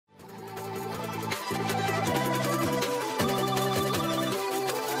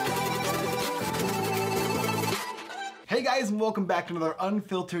guys, and welcome back to another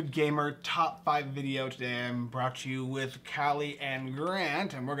Unfiltered Gamer Top 5 video. Today I'm brought to you with Callie and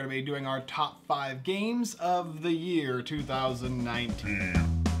Grant, and we're going to be doing our Top 5 Games of the Year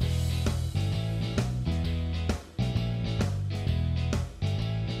 2019.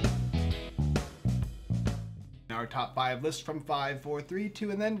 Our top 5 list from 5, 4, 3, 2,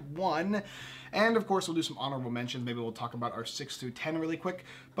 and then 1. And of course, we'll do some honorable mentions. Maybe we'll talk about our 6 through 10 really quick.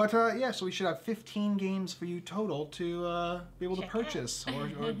 But yeah, so we should have 15 games for you total to be able to purchase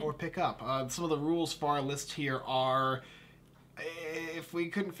or pick up. Some of the rules for our list here are, if we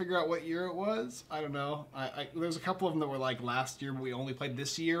couldn't figure out what year it was, I don't know. There's a couple of them that were like last year, but we only played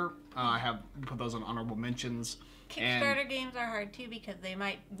this year. I have put those on honorable mentions. Kickstarter games are hard too because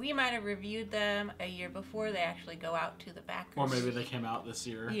we might have reviewed them a year before they actually go out to the backers. Or maybe they came out this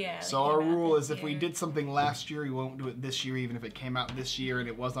year. Yeah. So our rule is if we did something last year, we won't do it this year, even if it came out this year and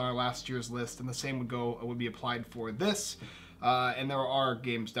it was on our last year's list. And the same would be applied for this. And there are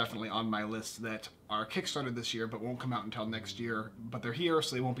games definitely on my list that are Kickstarted this year but won't come out until next year. But they're here,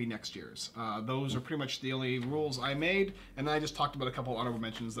 so they won't be next year's. Those are pretty much the only rules I made. And then I just talked about a couple honorable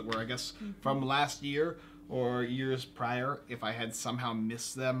mentions that were, I guess, from last year or years prior, if I had somehow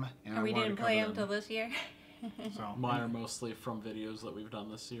missed them. And we didn't play them until this year. So mine are mostly from videos that we've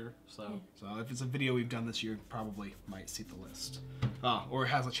done this year. So if it's a video we've done this year, it probably might see the list. Or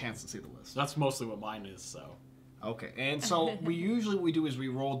has a chance to see the list. That's mostly what mine is, so. Okay, and so what we do is we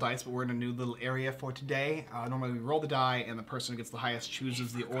roll dice, but we're in a new little area for today. Normally we roll the die, and the person who gets the highest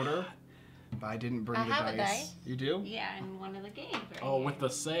chooses the order. But I didn't bring the dice. I have a dice. You do? Yeah, in one of the games. Right with the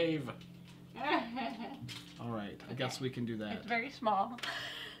save. All right, I guess we can do that. It's very small.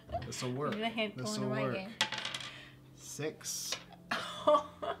 This will work. This will work. 6.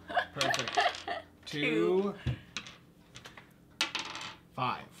 Perfect. 2.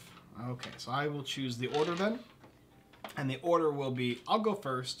 5. Okay, so I will choose the order then. And the order will be, I'll go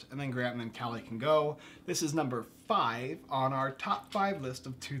first, and then Grant and then Callie can go. This is number 5 on our top 5 list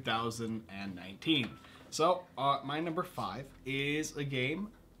of 2019. So, my number 5 is a game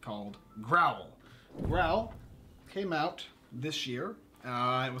called Growl. Growl came out this year.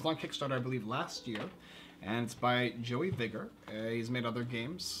 It was on Kickstarter, I believe, last year. And it's by Joey Vigor. He's made other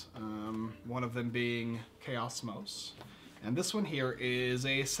games, one of them being Chaosmos. And this one here is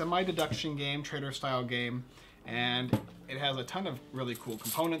a semi-deduction game, trader-style game, and it has a ton of really cool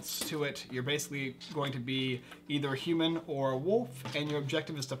components to it. You're basically going to be either a human or a wolf, and your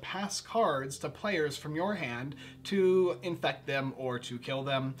objective is to pass cards to players from your hand to infect them or to kill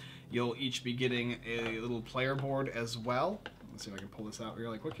them. You'll each be getting a little player board as well. Let's see if I can pull this out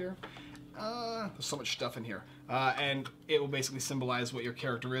really quick here. There's so much stuff in here. And it will basically symbolize what your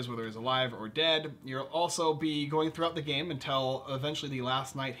character is, whether he's alive or dead. You'll also be going throughout the game until eventually the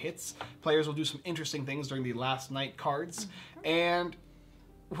last night hits. Players will do some interesting things during the last night cards. And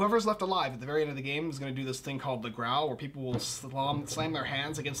whoever's left alive at the very end of the game is going to do this thing called the growl, where people will slam their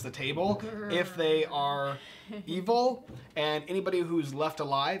hands against the table if they are evil, and anybody who's left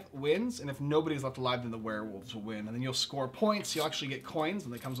alive wins, and if nobody's left alive, then the werewolves will win. And then you'll score points, you'll actually get coins,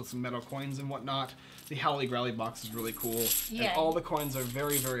 and it comes with some metal coins and whatnot. The Howly Growly box is really cool, and all the coins are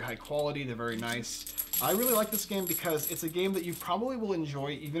very, very high quality, they're very nice. I really like this game because it's a game that you probably will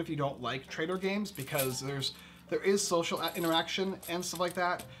enjoy even if you don't like trader games, because there is social interaction and stuff like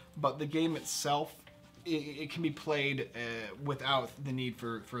that, but the game itself, it can be played without the need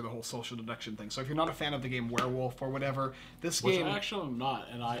for the whole social deduction thing. So if you're not a fan of the game Werewolf or whatever, this game... Which I actually am not,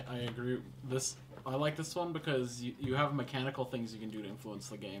 and I agree. I like this one because you have mechanical things you can do to influence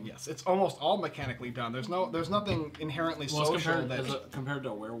the game. Yes, it's almost all mechanically done. There's nothing inherently social compared to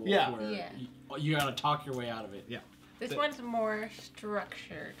a werewolf, where you gotta talk your way out of it. Yeah. This one's a more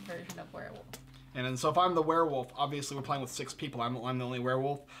structured version of Werewolf. And then, so if I'm the werewolf, obviously we're playing with 6 people, I'm the only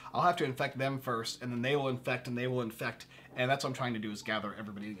werewolf, I'll have to infect them first, and then they will infect, and they will infect, and that's what I'm trying to do, is gather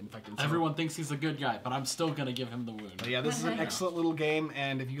everybody infected. Everyone thinks he's a good guy, but I'm still going to give him the wound. But yeah, this is an excellent little game,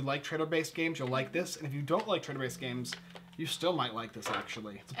 and if you like trader-based games, you'll like this, and if you don't like trader-based games, you still might like this,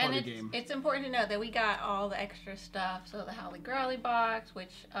 actually. It's a party game. It's important to note that we got all the extra stuff, so the Howly Growly box,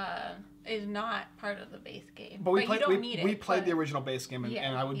 which is not part of the base game. But we played the original base game,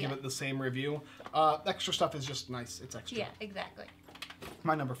 and I would give it the same review. Extra stuff is just nice. It's extra. Yeah, exactly.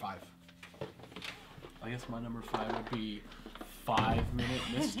 My number 5. I guess my number 5 would be 5 Minute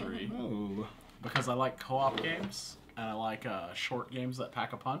Mystery. Oh. Because I like co-op games, and I like short games that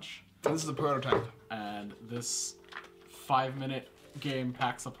pack a punch. And this is a prototype. And this 5-minute game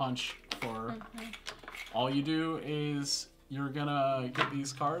packs a punch for all you do is you're gonna get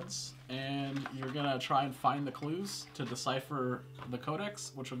these cards and you're gonna try and find the clues to decipher the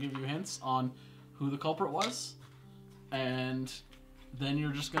codex, which will give you hints on who the culprit was. and then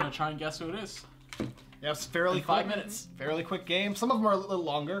you're just gonna try and guess who it is. Yeah, it's fairly In 5 quick. minutes. Fairly quick game. Some of them are a little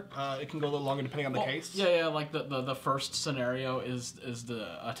longer. It can go a little longer depending on the case. Yeah, like the first scenario is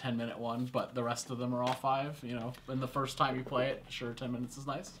a 10-minute one, but the rest of them are all 5. You know, and the first time you play it, sure, 10 minutes is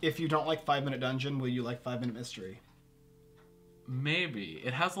nice. If you don't like 5 Minute Dungeon, will you like 5 Minute Mystery? Maybe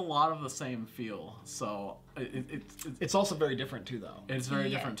it has a lot of the same feel, so It's also very different too, though. it's very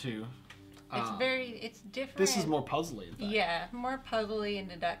different too. It's different. This is more puzzly. In fact. Yeah, more puzzly and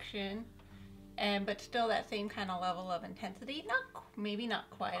deduction, but still that same kind of level of intensity. Maybe not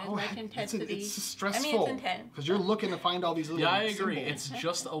quite as much intensity. It's stressful. I mean, it's intense. Because you're looking to find all these little Yeah, I agree. symbols. It's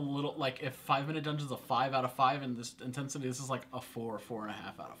just a little like if 5 Minute Dungeon's a 5 out of 5, and this intensity, this is like a 4.5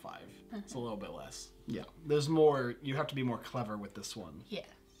 out of 5. It's a little bit less. Yeah, there's more. You have to be more clever with this one. Yes.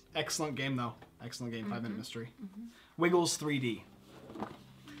 Excellent game, though. Excellent game. 5 Minute Mystery. Wiggles 3D.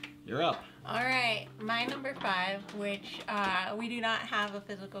 You're up. All right, my number 5, which we do not have a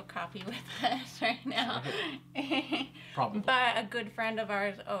physical copy with us right now, Probably. but a good friend of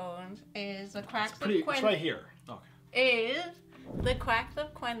ours owns, is the Quacks of It's right here. Okay. Is the Quacks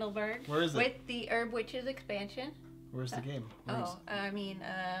of Quendelberg. Where is it? With the Herb Witches expansion. Where's the game?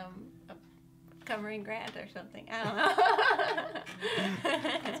 Covering Grant or something. I don't know.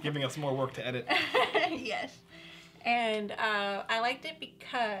 It's giving us more work to edit. Yes. And I liked it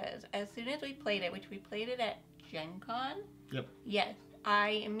because as soon as we played it, which we played it at Gen Con. Yep. Yes.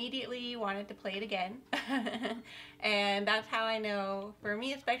 I immediately wanted to play it again. And that's how I know, for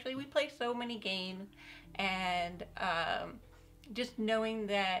me especially, we play so many games. And just knowing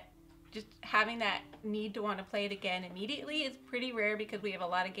that, just having that need to want to play it again immediately is pretty rare because we have a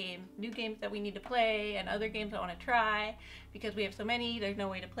lot of games, new games that we need to play and other games I want to try because we have so many, there's no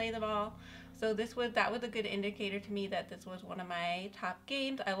way to play them all. So that was a good indicator to me that this was one of my top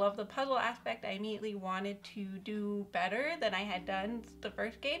games. I love the puzzle aspect. I immediately wanted to do better than I had done the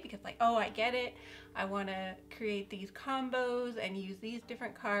first game because like, oh, I get it. I want to create these combos and use these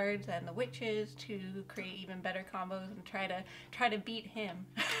different cards and the witches to create even better combos and try to beat him.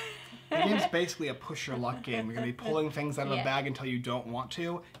 The game's basically a push your luck game. You're going to be pulling things out of a bag until you don't want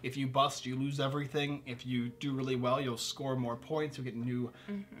to. If you bust, you lose everything. If you do really well, you'll score more points. You'll get new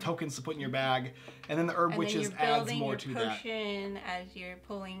tokens to put in your bag. And then the Herb Witches adds more to that. And then you're building your potion as you're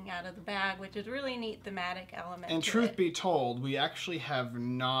pulling out of the bag, which is really neat thematic element. And truth be told, we actually have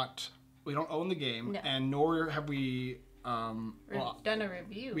not... We don't own the game, and nor have we... done a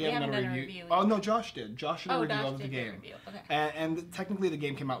review. We haven't done a review. Oh, no, Josh did. Josh did a review of the game. Okay. And technically the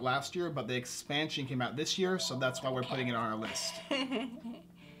game came out last year, but the expansion came out this year, so that's why we're putting it on our list.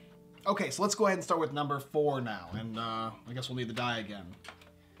 Okay, so let's go ahead and start with number 4 now, and I guess we'll need the die again.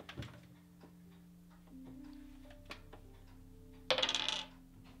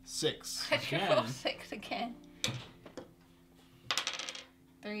 Six. I should roll 6 again.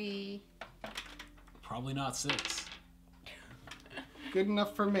 3. Probably not 6. Good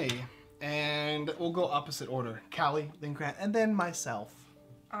enough for me. And we'll go opposite order. Callie, then Grant, and then myself.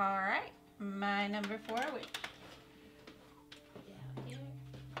 All right. My number 4, which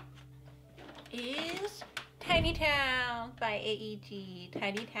is Tiny Towns by AEG.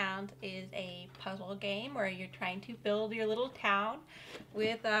 Tiny Towns is a puzzle game where you're trying to build your little town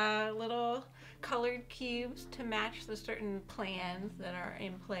with little colored cubes to match the certain plans that are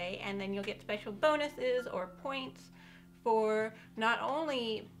in play, and then you'll get special bonuses or points for not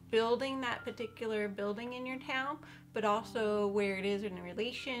only building that particular building in your town, but also where it is in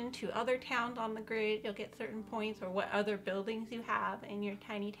relation to other towns on the grid. You'll get certain points, or what other buildings you have in your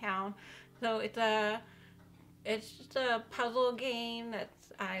tiny town. So it's just a puzzle game that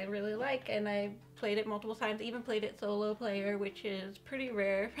I really like, and I played it multiple times. Even played it solo player, which is pretty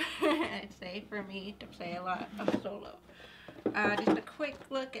rare, I'd say, for me to play a lot of solo. Just a quick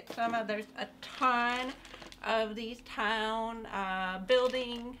look at there's a ton of these town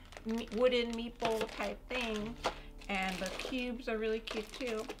building wooden meeple type things, and the cubes are really cute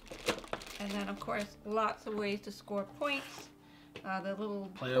too. And then of course lots of ways to score points. The little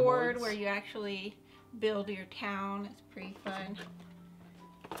board where you actually build your town is pretty fun.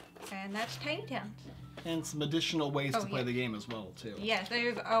 And that's Tiny Towns. And some additional ways to play the game as well, too. Yes,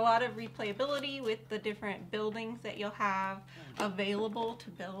 there's a lot of replayability with the different buildings that you'll have available to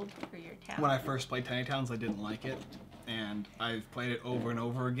build for your town. When I first played Tiny Towns, I didn't like it. And I've played it over and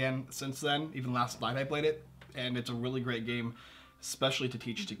over again since then. Even last night I played it. And it's a really great game, especially to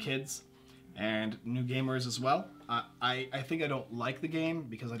teach to kids and new gamers as well. I think I don't like the game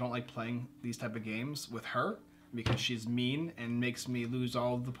because I don't like playing these type of games with her, because she's mean and makes me lose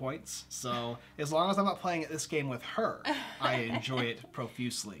all of the points. So as long as I'm not playing this game with her, I enjoy it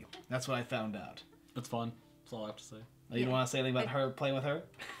profusely. That's what I found out. It's fun. That's all I have to say. You want to say anything about her playing with her?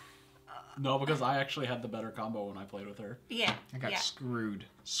 No, because I actually had the better combo when I played with her. Yeah. I got screwed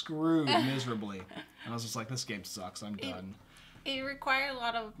miserably. And I was just like, this game sucks. I'm done. It requires a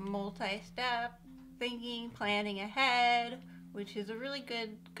lot of multi-step thinking, planning ahead, which is a really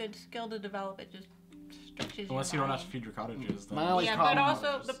good skill to develop. It just stretches Unless your you don't mind. have to feed your cottages. Then. But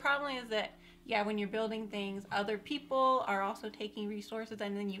also the problem is that when you're building things, other people are also taking resources,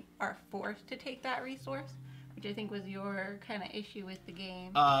 and then you are forced to take that resource, which I think was your kind of issue with the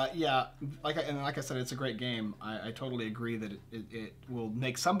game. Yeah, like I said, it's a great game. I totally agree that it will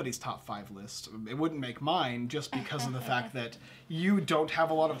make somebody's top 5 list. It wouldn't make mine just because of the fact that you don't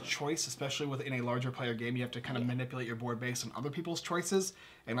have a lot of choice, especially within a larger player game. You have to kind of manipulate your board based on other people's choices,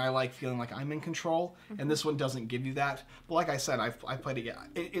 and I like feeling like I'm in control. And this one doesn't give you that. But like I said, I've played it. Yeah,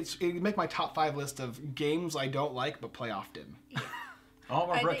 it make my top 5 list of games I don't like but play often. I want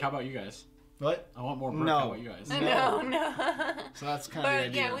more brick. How about you guys? What? I want more brick. How about you guys? No. So that's kind of the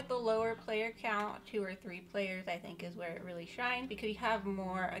idea. Yeah, with the lower player count, 2 or 3 players, I think is where it really shines, because you have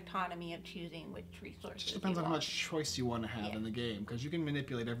more autonomy of choosing which resources. It just depends on how much choice you want to have in the game, because you can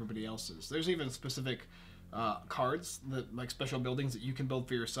manipulate everybody else's. There's even specific cards, that like special buildings that you can build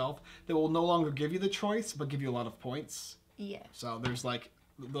for yourself that will no longer give you the choice, but give you a lot of points. Yeah. So there's like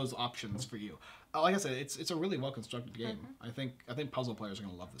those options for you. Like I said, it's a really well constructed game. I think puzzle players are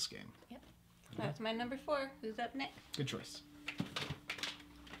gonna love this game. Yep. That's my number 4. Who's up next? Good choice.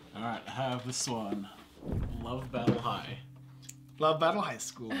 All right, I have this one. Love Battle High. Love Battle High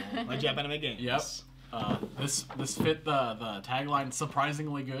School. My Japanese game. Yep. This fit the tagline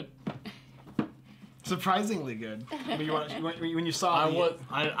surprisingly good. Surprisingly good. When you saw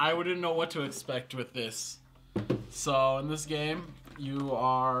I didn't know what to expect with this. So in this game, you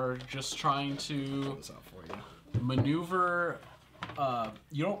are just trying to maneuver.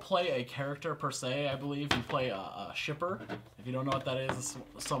 You don't play a character per se, I believe. You play a shipper. If you don't know what that is,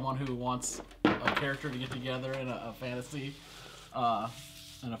 it's someone who wants a character to get together in a fantasy,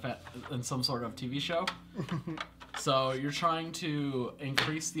 in some sort of TV show. So you're trying to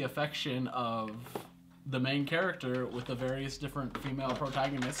increase the affection of the main character with the various different female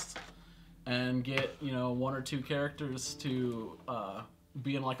protagonists, and get 1 or 2 characters to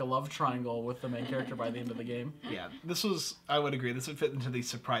be in like a love triangle with the main character by the end of the game. Yeah, I would agree, this would fit into the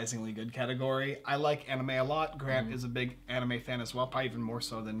surprisingly good category. I like anime a lot. Grant is a big anime fan as well, probably even more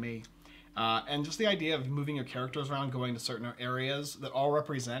so than me. And just the idea of moving your characters around, going to certain areas that all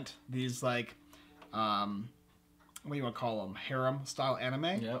represent these like, what do you want to call them? Harem-style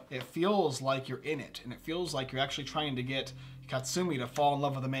anime. Yep. It feels like you're in it, and it feels like you're actually trying to get Katsumi to fall in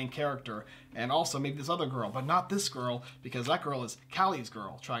love with the main character, and also maybe this other girl, but not this girl, because that girl is Callie's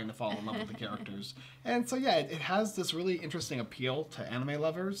girl trying to fall in love with the characters. And so yeah, it has this really interesting appeal to anime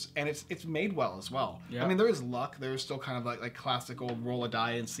lovers, and it's made well as well. Yep. I mean, there is luck. There's still kind of like classic old roll a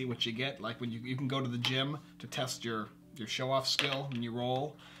die and see what you get. Like when you can go to the gym to test your show-off skill, and you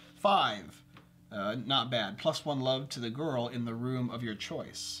roll 5. Not bad. +1 love to the girl in the room of your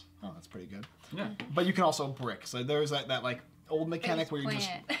choice. Oh, that's pretty good. Yeah. But you can also brick. So there's that like old mechanic where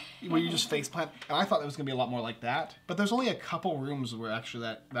you just face plant. And I thought there was gonna be a lot more like that. But there's only a couple rooms where actually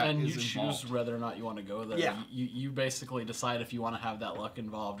that and is you involved. choose whether or not you want to go there. Yeah. You basically decide if you want to have that luck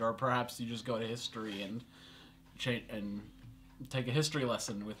involved, or perhaps you just go to history and take a history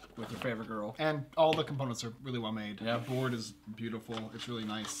lesson with your favorite girl. And all the components are really well made. Yeah. The board is beautiful. It's really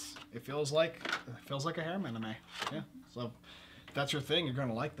nice. It feels like a harem anime. Yeah. So if that's your thing, you're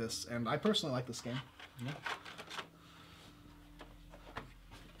gonna like this. And I personally like this game. Yeah.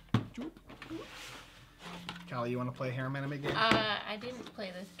 Callie, you want to play a harem anime game? I didn't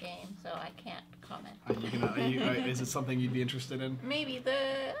play this game, so I can't comment. Is it something you'd be interested in? Maybe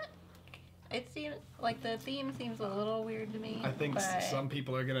it seems like the theme seems a little weird to me. I think some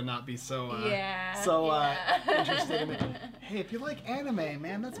people are gonna not be so yeah. interested in it. Hey, if you like anime,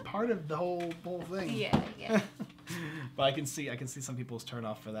 man, that's part of the whole thing. Yeah. But I can see some people's turn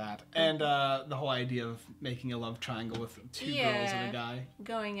off for that, and the whole idea of making a love triangle with 2 girls and a guy.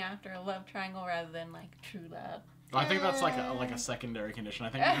 Going after a love triangle rather than like true love. I think that's like a secondary condition. I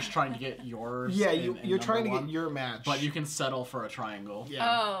think you're just trying to get yours. Yeah, you're trying to get your match. But you can settle for a triangle. Yeah.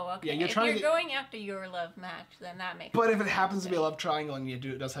 Oh, okay. Yeah, if you're going after your love match, then that makes But sense. if it happens to be a love triangle and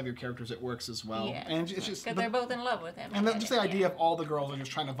it does have your characters, it works as well. Yeah. And it's just because they're both in love with him. And just the idea of all the girls are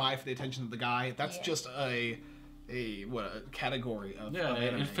just trying to vie for the attention of the guy. That's just a category of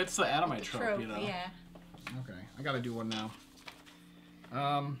anime. It fits the anime trope, you know. Yeah. Okay, I gotta do one now.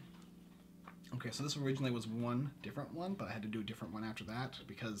 Okay, so this originally was one different one, but I had to do a different one after that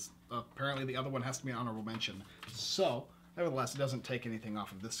because apparently the other one has to be an honorable mention. So Nevertheless, it doesn't take anything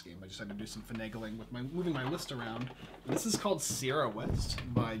off of this game. I just had to do some finagling with moving my list around. This is called Sierra West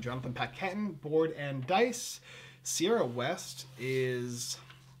by Jonathan Paquetin, Board and Dice. Sierra West is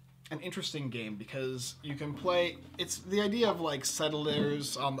an interesting game because you can play. It's the idea of like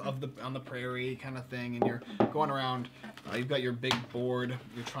settlers on the prairie kind of thing, and you're going around. You've got your big board.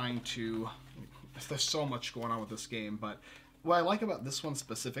 You're trying to. There's so much going on with this game, but what I like about this one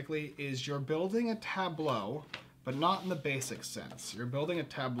specifically is you're building a tableau, but not in the basic sense. You're building a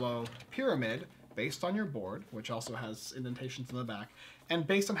tableau pyramid based on your board, which also has indentations in the back, and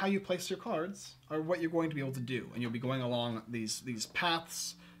based on how you place your cards are what you're going to be able to do. And you'll be going along these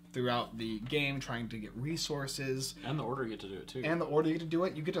paths throughout the game, trying to get resources. And the order you get to do it, too. And the order you get to do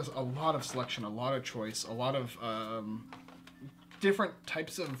it. You get a lot of selection, a lot of choice, a lot of different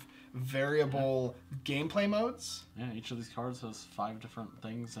types of variable gameplay modes. Yeah, each of these cards has 5 different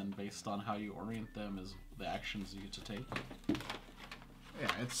things, and based on how you orient them is the actions you get to take. Yeah,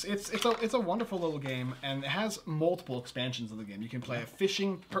 it's a wonderful little game, and it has multiple expansions of the game. You can play a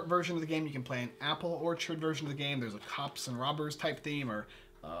fishing version of the game. You can play an apple orchard version of the game. There's a cops and robbers type theme, or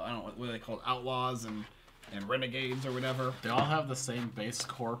I don't know what are they called, outlaws and renegades or whatever. They all have the same base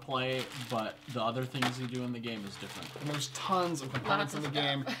core play, but the other things you do in the game is different. And there's tons of components in the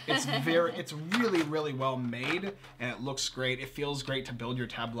game. It's really, really well made, and it looks great. It feels great to build your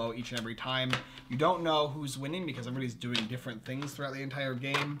tableau each and every time. You don't know who's winning because everybody's doing different things throughout the entire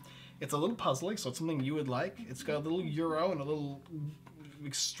game. It's a little puzzling, so it's something you would like. It's got a little Euro and a little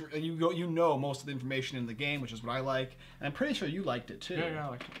you know most of the information in the game, which is what I like, and I'm pretty sure you liked it too. Yeah, I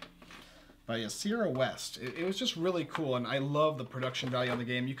liked it. But yeah, Sierra West, it was just really cool, and I love the production value on the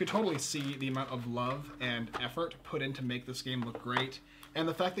game. You could totally see the amount of love and effort put in to make this game look great, and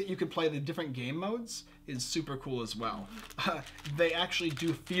the fact that you could play the different game modes is super cool as well. They actually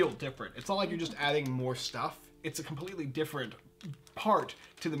do feel different. It's not like you're just adding more stuff. It's a completely different part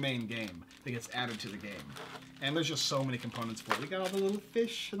to the main game that gets added to the game. And there's just so many components for it. You got all the little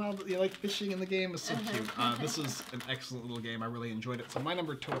fish and all the, you like fishing in the game. It's so cute. This is an excellent little game. I really enjoyed it. So my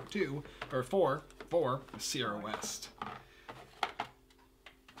number four is Sierra West.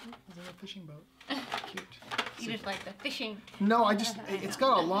 Is there a fishing boat? Cute. You just like the fishing. No, it's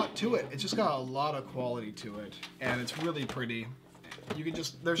got a lot to it. It's just got a lot of quality to it. And it's really pretty.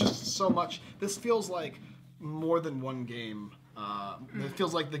 There's just so much. This feels like more than one game. It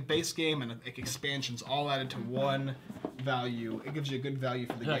feels like the base game and expansions all added to one value. It gives you a good value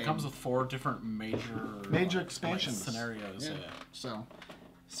for the game. Yeah, it comes with 4 different major expansions. Scenarios. Yeah. So,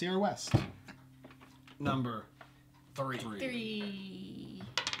 Sierra West. Number 3. 3.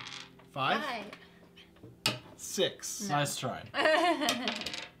 5. 6. No. Nice try.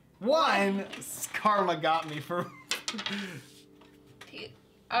 1. Karma got me for...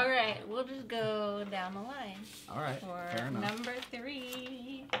 All right, we'll just go down the line. All right, for fair enough. Number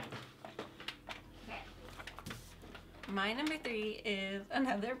 3. My number 3 is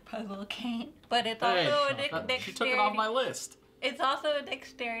another puzzle game, but it's also a dexterity. She took it off my list. It's also a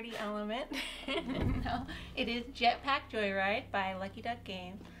dexterity element. No, it is Jetpack Joyride by Lucky Duck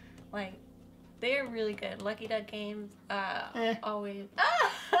Games. Like, they're really good. Lucky Duck Games always.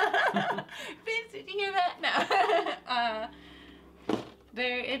 Vince, did you hear that? No.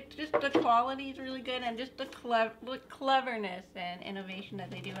 It's just the quality is really good, and just the cleverness and innovation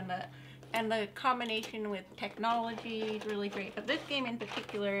that they do, and the combination with technology is really great. But this game in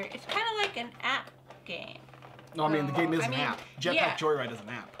particular, it's kind of like an app game. No, I mean the game is an app. Jetpack Joyride is an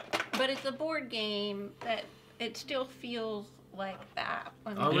app. But it's a board game that it still feels like the app.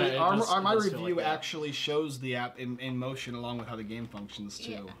 My review actually shows the app in motion along with how the game functions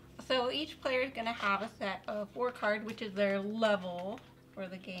too. Yeah. So each player is going to have a set of 4 cards, which is their level for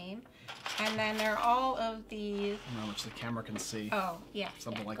the game. And then there are all of these... which the camera can see. Oh, yeah.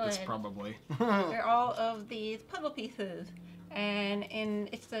 Something like this, probably. There are all of these puzzle pieces. And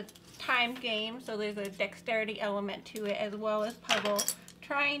it's a timed game, so there's a dexterity element to it as well as puzzle.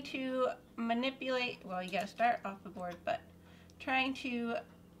 Trying to manipulate... Well, you got to start off the board, but trying to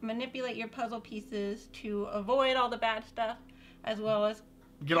manipulate your puzzle pieces to avoid all the bad stuff, as well as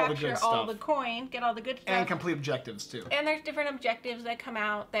get all the good stuff. All the coins, get all the good stuff. And complete objectives, too. And there's different objectives that come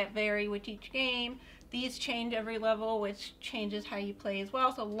out that vary with each game. These change every level, which changes how you play as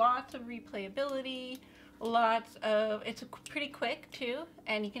well. So lots of replayability, it's pretty quick, too.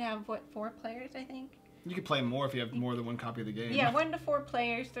 And you can have, 4 players, I think? You can play more if you have more than one copy of the game. Yeah, 1 to 4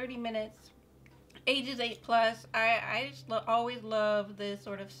 players, 30 minutes. Ages 8+. I just always love this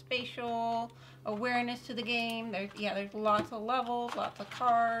sort of spatial awareness to the game. There's lots of levels, lots of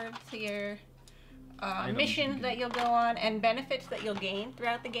cards here, missions that you'll go on, and benefits that you'll gain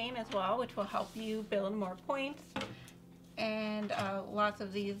throughout the game as well, which will help you build more points. and lots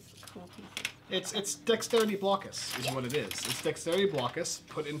of these cool pieces. It's Dexterity Blockus is what it is. It's Dexterity Blockus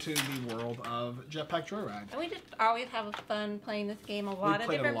put into the world of Jetpack Joyride. And we just always have fun playing this game. A lot of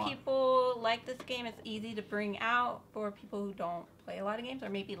different people like this game. It's easy to bring out for people who don't play a lot of games or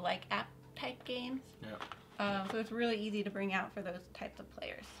maybe like app-type games. Yeah. So it's really easy to bring out for those types of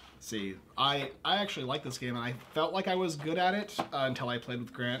players. See, I actually like this game, and I felt like I was good at it until I played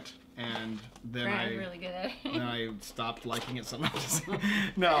with Grant. And then Grant's really good at it. Then I stopped liking it so much.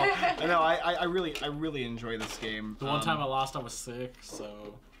 I really enjoy this game. The one time I lost, I was sick,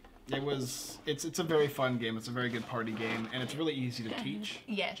 so it's a very fun game. It's a very good party game, and it's really easy to teach.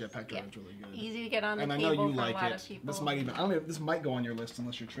 Yes. Jetpack Joyride is really good. Easy to get on the and table I know you for like a lot it. of people. This might even I don't know. This might go on your list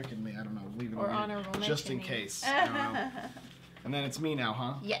unless you're tricking me. I don't know. Leave it or on honorable just in mentioning. case. I don't know. And then it's me now,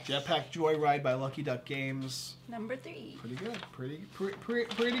 huh? Yes. Jetpack Joyride by Lucky Duck Games. Number 3. Pretty good.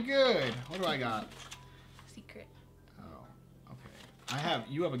 Pretty good. What do I got? Secret. Oh, okay.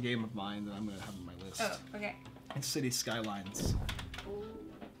 You have a game of mine that I'm gonna have on my list. Oh, okay. It's City Skylines. Ooh.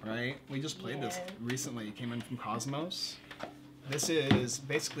 Right? We just played this recently. It came in from Cosmos. This is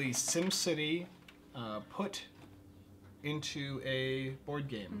basically SimCity put into a board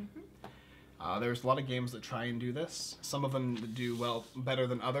game. Mm-hmm. There's a lot of games that try and do this. Some of them do better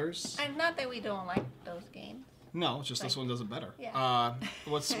than others. And not that we don't like those games. No, it's just this one does it better. Yeah.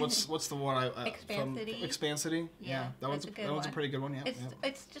 What's the one I Expansity. Expansity? Yeah, that one's a pretty good one. Yeah.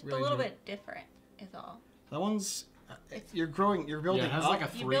 It's just Really a little enjoy bit different, is all. That one's you're building Yeah, it has up. like a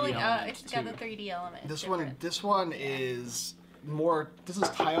 3D You're building element it's got too. the 3D element. This one is more. This is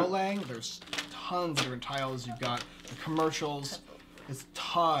tile laying. There's tons of different tiles. You've got the commercials. It's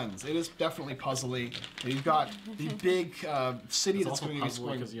tons. It is definitely puzzly. You've got the big city It's that's also going to be puzzling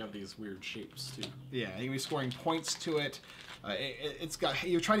scoring. because you have these weird shapes too. Yeah, you're going to be scoring points to it. It's got.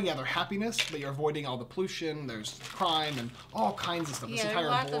 You're trying to gather happiness, but you're avoiding all the pollution. There's crime and all kinds of stuff. Yeah, this there's entire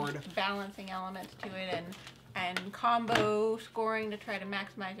lots board. of balancing elements to it and combo scoring to try to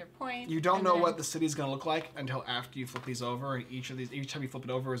maximize your points. You don't know what the city's going to look like until after you flip these over, and each time you flip it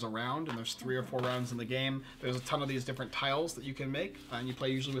over is a round, and there's 3 or 4 rounds in the game. There's a ton of these different tiles that you can make, and you play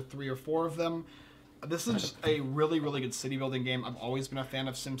usually with 3 or 4 of them. This is just a really, really good city building game. I've always been a fan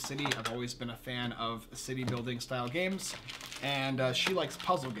of SimCity. I've always been a fan of city building style games, and she likes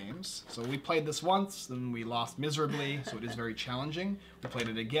puzzle games. So we played this once, then we lost miserably, so it is very challenging. We played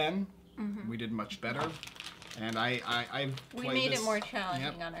it again. We did much better. And I've played We made this, it more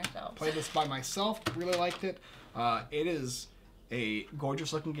challenging on ourselves. Played this by myself. Really liked it. It is a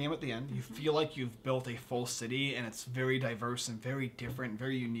gorgeous looking game at the end. You feel like you've built a full city, and it's very diverse and very different,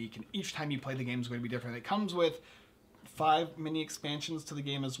 very unique. And each time you play the game is going to be different. It comes with 5 mini expansions to the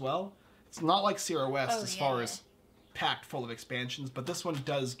game as well. It's not like Sierra West as far as packed full of expansions, but this one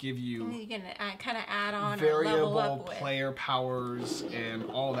does give you can kind of add on variable or level up with. player powers and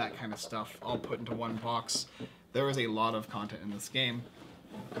all that kind of stuff all put into one box. There is a lot of content in this game.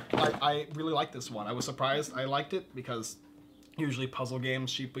 I really like this one. I was surprised I liked it because usually puzzle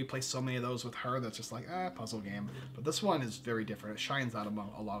games, we play so many of those with her that's just like, puzzle game. But this one is very different. It shines out among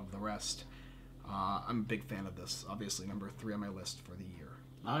a lot of the rest. I'm a big fan of this. Obviously, number 3 on my list for the year.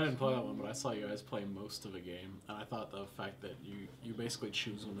 I didn't play that one, but I saw you guys play most of a game, and I thought the fact that you basically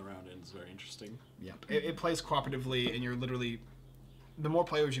choose when the round ends is very interesting. Yep. It plays cooperatively, and you're literally... The more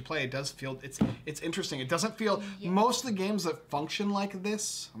players you play, it does feel... It's interesting. It doesn't feel... Most of the games that function like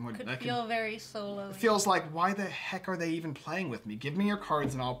this... Feel very solo. It feels like, why the heck are they even playing with me? Give me your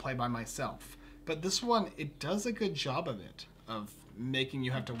cards and I'll play by myself. But this one, it does a good job of it, of making you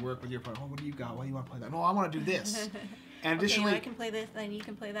have to work with your opponent. Oh, what do you got? Why do you want to play that? No, I want to do this. And additionally, I can play this, then you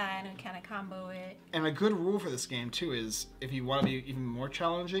can play that, and kind of combo it. And a good rule for this game too is, if you want to be even more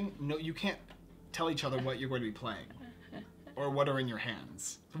challenging, no, you can't tell each other what you're going to be playing, or what are in your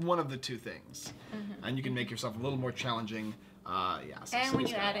hands. One of the two things, and you can make yourself a little more challenging. And when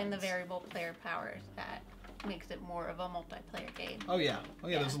you add in the variable player powers, that makes it more of a multiplayer game. Oh yeah.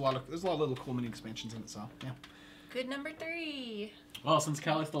 There's a lot of little cool mini expansions in it. So yeah. Good number 3. Well, since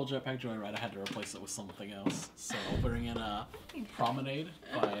Callie stole Jetpack Joyride, I had to replace it with something else. So I'll bring in Promenade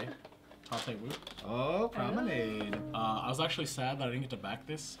by Tate Wu. Oh, Promenade. I was actually sad that I didn't get to back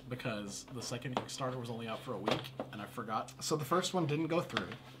this because the second Kickstarter was only out for a week, and I forgot. So the first one didn't go through,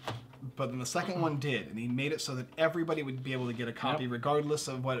 but then the second one did, and he made it so that everybody would be able to get a copy regardless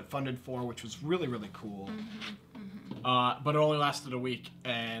of what it funded for, which was really, really cool. But it only lasted a week,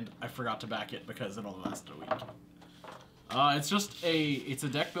 and I forgot to back it because it only lasted a week. It's just it's a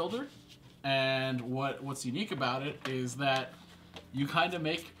deck builder, and what's unique about it is that you kind of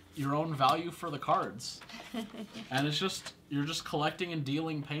make your own value for the cards, and you're just collecting and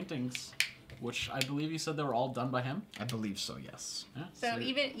dealing paintings, which I believe you said they were all done by him. I believe so, yes. Yeah. So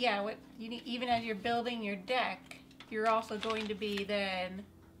even as you're building your deck, you're also going to be then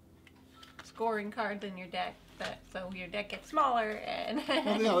scoring cards in your deck. So your deck gets smaller and.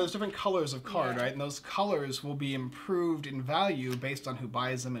 Well, there's different colors of card, Yeah. right? And those colors will be improved in value based on who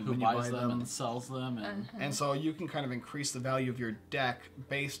buys them and Who when you buys buy them and sells them, and And so you can kind of increase the value of your deck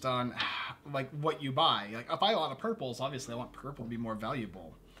based on like what you buy. Like if I buy a lot of purples, obviously I want purple to be more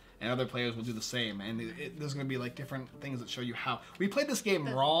valuable. And other players will do the same. And there's going to be like different things that show you how. We played this game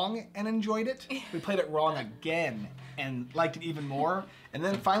wrong and enjoyed it. We played it wrong again and liked it even more. And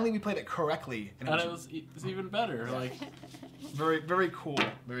then finally we played it correctly. And it was even better. Like, very, very cool.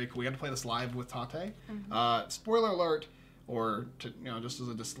 Very cool. We had to play this live with Tate. Spoiler alert, or just as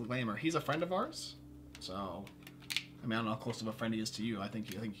a disclaimer, he's a friend of ours. So, I mean, I don't know how close of a friend he is to you. I think.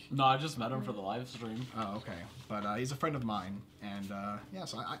 No, I just met him for the live stream. Oh, okay. But he's a friend of mine, and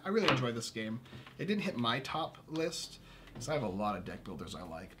so I really enjoyed this game. It didn't hit my top list because I have a lot of deck builders I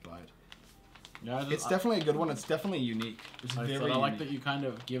like, but Yeah, it's definitely a good one. It's definitely unique. It's I very like unique. that you kind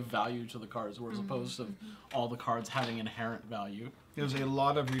of give value to the cards, whereas opposed to all the cards having inherent value. There's a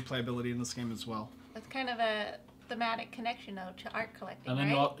lot of replayability in this game as well. That's kind of a thematic connection though to art collecting, And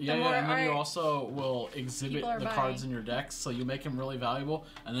then right? you also will exhibit people are the cards buying. in your decks, so you make them really valuable,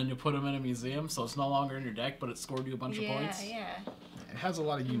 and then you put them in a museum, so it's no longer in your deck, but it scored you a bunch of points. Yeah. It has a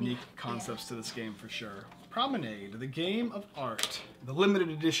lot of unique concepts to this game for sure. Promenade, the game of art, the limited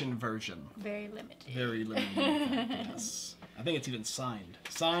edition version. Very limited. Very limited. in fact, yes. I think it's even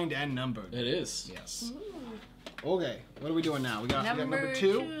signed and numbered. It is. Yes. Ooh. Okay, what are we doing now? We got number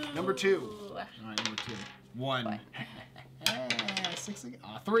two. Number two. All right, number two. One. 6 again.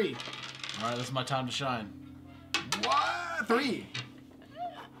 3. All right, this is my time to shine. What? 3.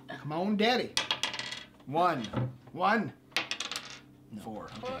 Come on, daddy. 1. 4.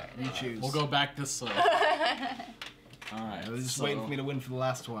 Okay, you choose. We'll go back this way. All right. I was just waiting for me to win for the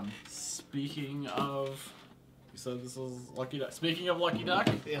last one. Speaking of, you said this was Lucky Duck. Speaking of Lucky Duck,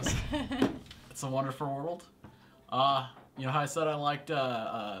 Yes. It's a Wonderful World. You know how I said I liked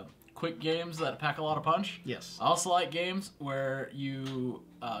quick games that pack a lot of punch? Yes. I also like games where you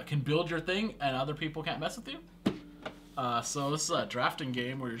can build your thing and other people can't mess with you. So this is a drafting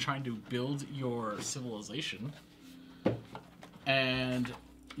game where you're trying to build your civilization, and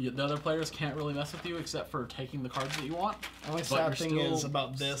the other players can't really mess with you except for taking the cards that you want. The only But sad you're thing still- is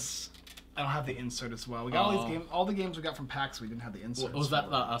about this, I don't have the insert as well. We got all the games we got from PAX, we didn't have the insert. Was that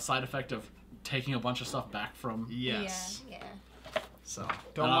a side effect of taking a bunch of stuff back from? Yes. Yeah. So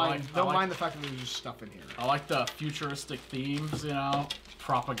And I like- mind the fact that there's just stuff in here. I like the futuristic themes,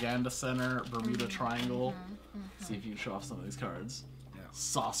 propaganda center, Bermuda Triangle. See if you can show off some of these cards. Yeah.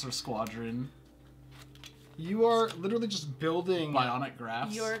 Saucer Squadron, You are literally just building. Bionic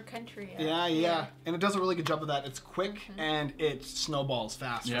Graphs. Your country. Yeah. And it does a really good job of that. It's quick and it snowballs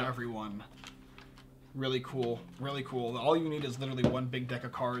fast for everyone. Really cool. Really cool. All you need is literally one big deck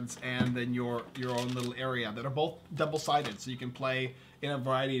of cards and then your own little area that are both double-sided, so you can play in a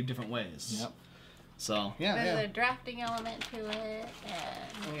variety of different ways. Yep. So, There's a drafting element to it,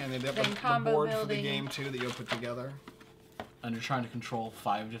 and they have then the combo board for the building. game, too, that you'll put together. And you're trying to control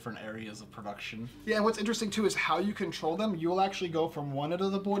 5 different areas of production. Yeah, and what's interesting too is how you control them. You'll actually go from one end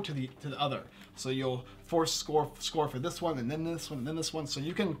of the board to the other. So you'll force score for this one, and then this one, and then this one. So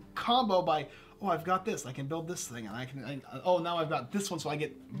you can combo by, oh, I've got this, I can build this thing, and oh, now I've got this one, so I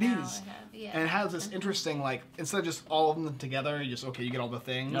get these. And it has this interesting, like, instead of just all of them together, you just, okay, you get all the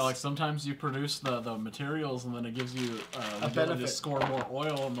things. Yeah, like sometimes you produce the materials, and then it gives you the ability benefit. to score more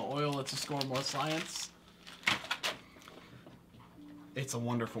oil, and the oil lets you score more science. It's a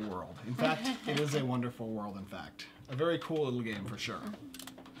wonderful world. In fact, it is a wonderful world, in fact. A very cool little game, for sure.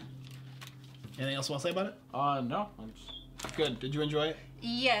 Anything else you want to say about it? No. Good. Did you enjoy it?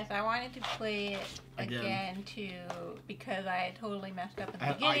 Yes, I wanted to play it Again. again too, because I had totally messed up in the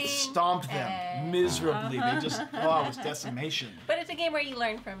I beginning. stomped them and- miserably. They just, it was decimation. But it's a game where you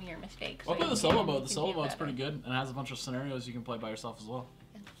learn from your mistakes. I'll so play the you solo can- mode. you The can solo do mode's better. pretty good, and it has a bunch of scenarios you can play by yourself as well.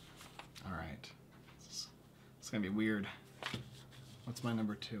 All right. It's going to be weird. What's my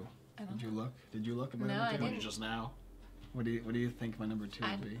number 2? Did you look? Did you look at my No, number I 2? didn't. Just now. What do you think my number 2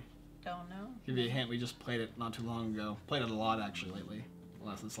 would be? Don't know. Give you a hint. We just played it not too long ago. Played it a lot actually lately.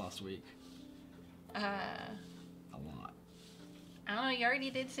 This last week. A lot. I don't know. You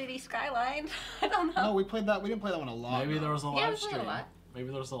already did City Skylines. I don't know. No, we played that. We didn't play that one a lot. Maybe though. there was a Yeah, live we played a stream. lot. Maybe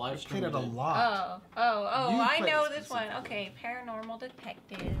there was a live We stream. played it a we did. lot. Oh, You I played know it this one. specifically. Okay, Paranormal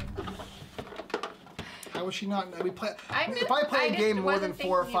Detective. How was she not? We play. I If I play a just game more than wasn't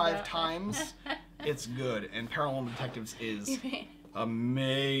 4 or thinking 5 about times, it's good. And Paranormal Detectives is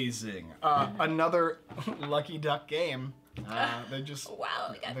Amazing. Another Lucky Duck game. They're just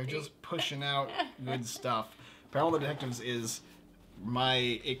Wow, they're just pushing out good stuff. Paranormal Detectives is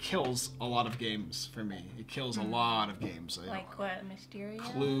it kills a lot of games for me. It kills a lot of games. Like what? Mysterium?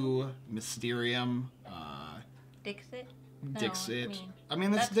 Clue, Mysterium, Dixit? Dixit. No,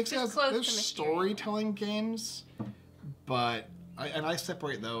 Dixit just has close to there's Mysterium. storytelling games, but I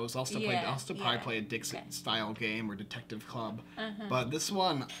separate those. I'll still probably play a Dixit style game or Detective Club. But this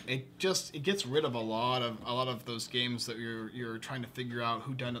one, it gets rid of a lot of those games that you're trying to figure out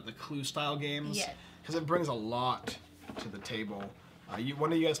who done it, the Clue style games. Yes. Because it brings a lot to the table.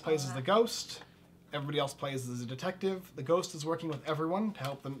 One of you guys plays as the ghost. Everybody else plays as a detective. The ghost is working with everyone to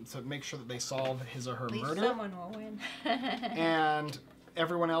help them to make sure that they solve his or her At least murder. someone will win. And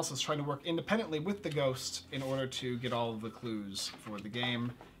everyone else is trying to work independently with the ghost in order to get all of the clues for the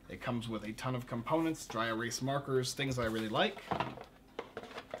game. It comes with a ton of components, dry erase markers, things I really like.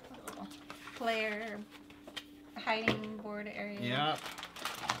 Player hiding board area. Yeah.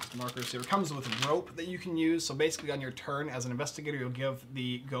 Markers here. It comes with a rope that you can use. So basically on your turn as an investigator, you'll give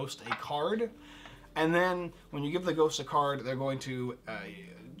the ghost a card. And then when you give the ghost a card, they're going to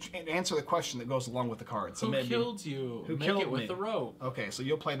answer the question that goes along with the card. So Who killed you? Who Make killed it with me? the rope. Okay, so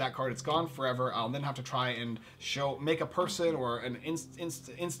you'll play that card. It's gone forever. I'll then have to try and make a person or an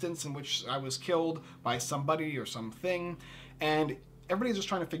instance in which I was killed by somebody or something. And everybody's just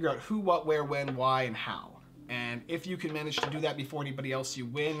trying to figure out who, what, where, when, why, and how. And if you can manage to do that before anybody else, you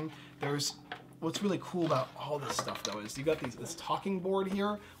win. What's really cool about all this stuff, though, is you got this talking board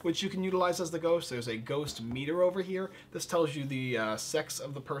here, which you can utilize as the ghost. There's a ghost meter over here. This tells you the sex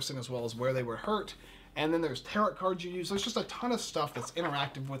of the person as well as where they were hurt. And then there's tarot cards you use. There's just a ton of stuff that's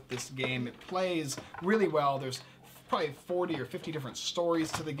interactive with this game. It plays really well. There's probably 40 or 50 different stories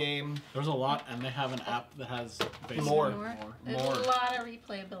to the game. There's a lot, and they have an app that has basically More. There's More. a lot of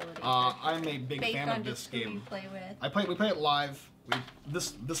replayability. I'm a big Based fan on of this just who you game. play with. We play it live.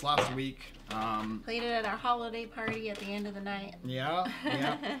 This last week. Played it at our holiday party at the end of the night. Yeah.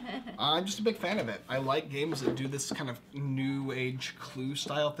 I'm just a big fan of it. I like games that do this kind of new age Clue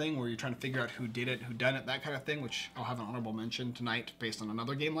style thing where you're trying to figure out who did it, who done it, that kind of thing, which I'll have an honorable mention tonight based on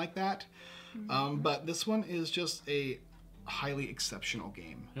another game like that. But this one is just a highly exceptional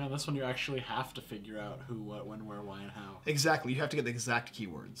game. Yeah, this one you actually have to figure out who, what, when, where, why, and how. Exactly. You have to get the exact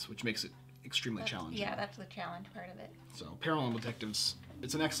keywords, which makes it extremely challenging. Yeah, that's the challenge part of it. So, Paranormal Detectives,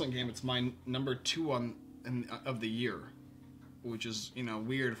 it's an excellent game. It's my number 2 of the year, which is,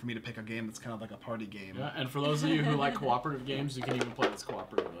 weird for me to pick a game that's kind of like a party game. Yeah, and for those of you who like cooperative games, you can even play this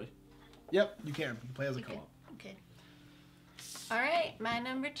cooperatively. Yep, you can. You can play as a co-op. Okay. All right, my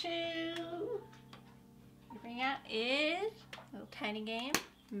number 2 to bring out is a little tiny game,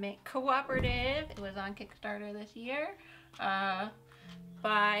 Mint Cooperative. It was on Kickstarter this year.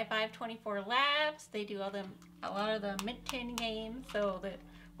 By 524 Labs. They do a lot of the Mint 10 games. So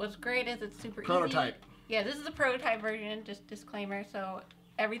what's great is it's super Prototype. easy. Yeah, this is the prototype version, just disclaimer. So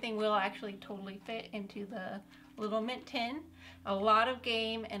everything will actually totally fit into the little Mint 10. A lot of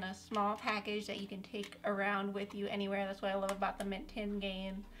game in a small package that you can take around with you anywhere. That's what I love about the Mint 10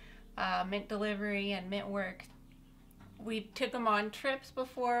 game. Mint Delivery and Mint Works. We took them on trips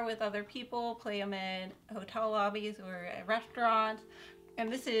before with other people, play them in hotel lobbies or at restaurants.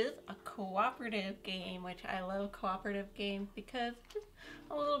 And this is a cooperative game, which I love cooperative games because it's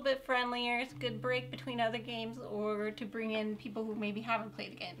a little bit friendlier. It's a good break between other games or to bring in people who maybe haven't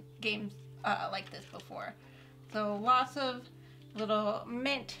played games like this before. So lots of little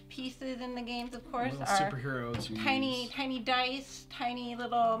mint pieces in the games, of course. Little are superheroes. tiny dice, tiny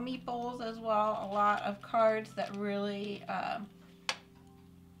little meeples as well. A lot of cards that really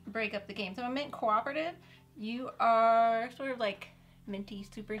break up the game. So a Mint Cooperative, you are sort of like minty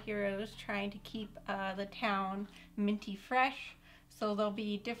superheroes trying to keep the town minty fresh. So there'll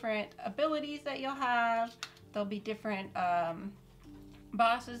be different abilities that you'll have. There'll be different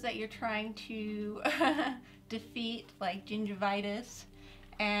bosses that you're trying to defeat, like gingivitis.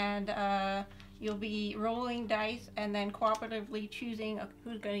 And you'll be rolling dice and then cooperatively choosing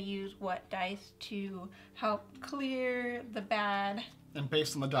who's going to use what dice to help clear the bad. And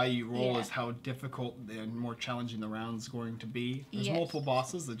based on the die you roll is how difficult and more challenging the round's going to be. There's multiple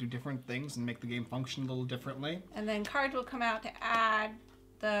bosses that do different things and make the game function a little differently. And then cards will come out to add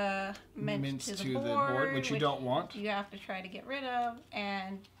the mints to the board, which you don't want. You have to try to get rid of.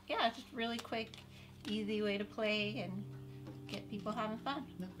 And yeah, it's just really quick, easy way to play and get people having fun.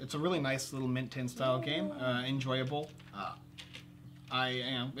 It's a really nice little Mint 10 style game, enjoyable.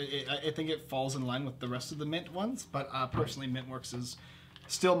 I think it falls in line with the rest of the Mint ones, but personally Mintworks is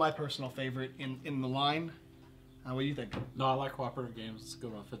still my personal favorite in the line. What do you think? No, I like cooperative games. It's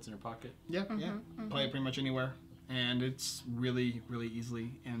good when it fits in your pocket. Yeah, yeah. Play it pretty much anywhere. And it's really, really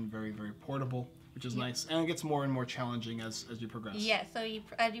easily and very, very portable, which is nice. And it gets more and more challenging as you progress. Yeah, so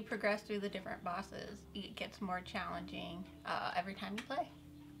as you progress through the different bosses, it gets more challenging every time you play.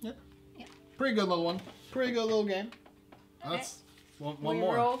 Yep. Yeah. Pretty good little one. Pretty good little game. Okay. That's one we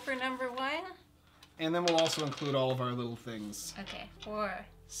more. roll for number 1. And then we'll also include all of our little things. Okay, 4.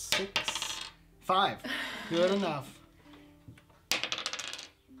 6. 5. Good enough.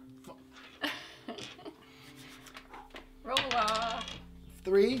 Roll off.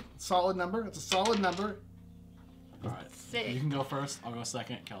 3. Solid number. It's a solid number. All right. 6. You can go first. I'll go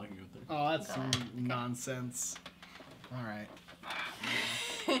second. Kelly can go third. Oh, that's Go some ahead. Okay. nonsense. All right.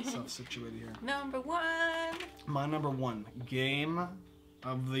 Self-situated here. Number 1. My number 1 game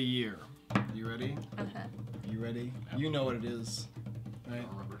of the year. You ready? You ready? You know what it is, I right?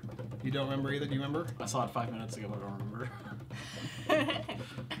 don't remember. You don't remember either? Do you remember? I saw it 5 minutes ago, but I don't remember.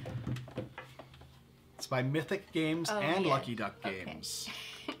 It's by Mythic Games Oh, and yeah. Lucky Duck Okay. Games.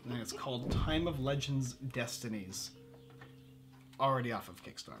 And it's called Time of Legends Destinies. Already off of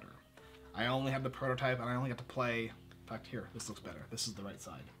Kickstarter. I only have the prototype and I only got to play... In fact, here, this looks better. This is the right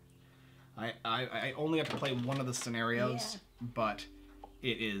side. I only got to play one of the scenarios, but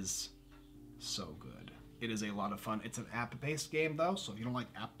it is so good. It is a lot of fun. It's an app-based game, though, so if you don't like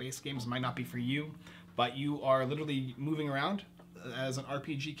app-based games, it might not be for you. But you are literally moving around as an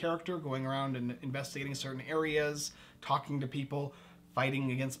RPG character, going around and investigating certain areas, talking to people,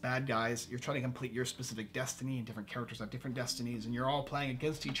 fighting against bad guys. You're trying to complete your specific destiny, and different characters have different destinies, and you're all playing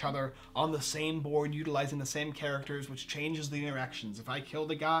against each other on the same board, utilizing the same characters, which changes the interactions. If I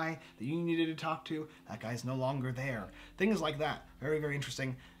killed a guy that you needed to talk to, that guy's no longer there. Things like that. Very, very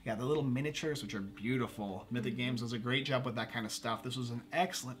interesting. Yeah, the little miniatures, which are beautiful. Mythic Games does a great job with that kind of stuff. This was an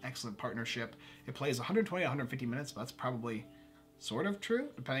excellent, excellent partnership. It plays 120 to 150 minutes, but that's probably sort of true,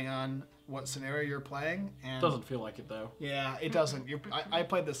 depending on what scenario you're playing. And Doesn't feel like it though. yeah, it doesn't. I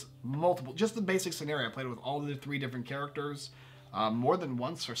played this multiple, just the basic scenario. I played it with all the 3 different characters, more than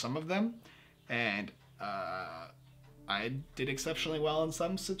once for some of them, and I did exceptionally well in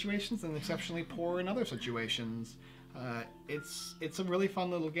some situations and exceptionally poor in other situations. It's a really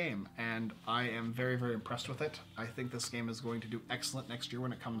fun little game, and I am very, very impressed with it. I think this game is going to do excellent next year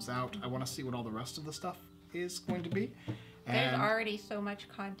when it comes out. I want to see what all the rest of the stuff is going to be. There's And already so much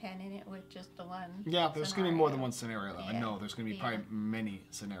content in it with just the one. yeah, there's going to be more than scenario. one scenario, though. I Yeah. know there's going to be probably many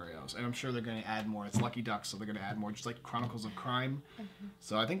scenarios. And I'm sure they're going to add more. It's Lucky Duck, so they're going to add more, just like Chronicles of Crime.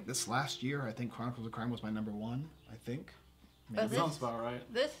 So I think this last year, I think Chronicles of Crime was my number 1, I think. But That sounds about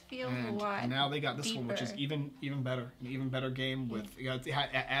right. This feels a And lot now they got this one, which is deeper. even better. An even better game with, it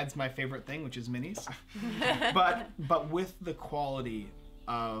adds my favorite thing, which is minis. but with the quality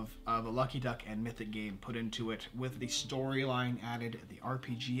of a Lucky Duck and Mythic Game put into it, with the storyline added, the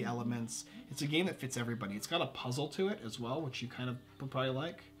RPG elements. It's a game that fits everybody. It's got a puzzle to it as well, which you kind of would probably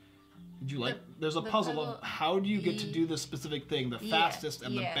like. Would you like? There's a the puzzle puzzle- of how do you get to do this specific thing the fastest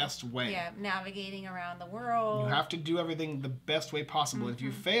and the best way. Yeah, navigating around the world. You have to do everything the best way possible. If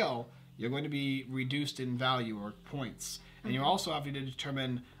you fail, you're going to be reduced in value or points. And you also have to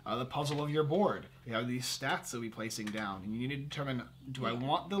determine the puzzle of your board. You have these stats that we'll be placing down. And you need to determine, do I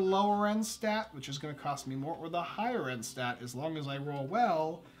want the lower end stat, which is going to cost me more, or the higher end stat? As long as I roll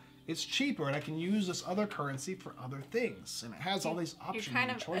well, it's cheaper, and I can use this other currency for other things. And it has all these options You're kind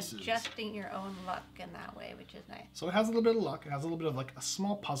and of choices. adjusting your own luck in that way, which is nice. So it has a little bit of luck. It has a little bit of like a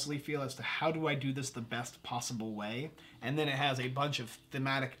small puzzly feel as to how do I do this the best possible way. And then it has a bunch of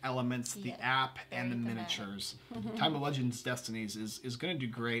thematic elements, the Yes, app and the very thematic. miniatures. Time of Legends Destinies is going to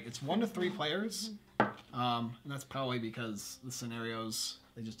do great. It's 1 to 3 players. And that's probably because the scenarios,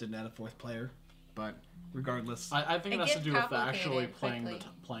 they just didn't add a 4th player. But regardless, I think It it has to gets do with actually complicated playing quickly.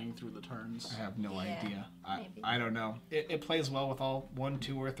 playing through the turns. I have no Yeah, idea. maybe. I don't know. It plays well with all 1,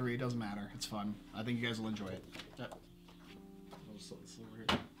 2, or 3. It doesn't matter. It's fun. I think you guys will enjoy it. Yeah. I'll just set this over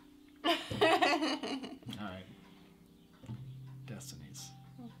here. All right. Destinies.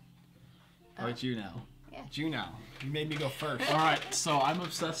 How about you now? Yeah. It's you now. You made me go first. All right, so I'm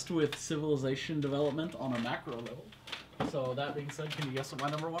obsessed with civilization development on a macro level. So that being said, can you guess what my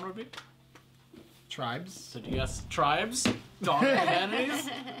number 1 would be? Tribes. So do you guess tribes? Dawn of Humanities?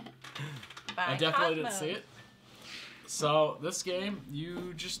 I By definitely didn't Cosmo. see it. So this game,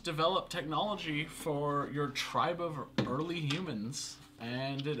 you just develop technology for your tribe of early humans,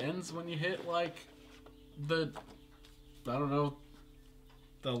 and it ends when you hit like the, I don't know,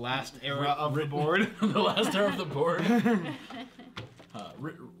 The last era of the board. the last era of the board.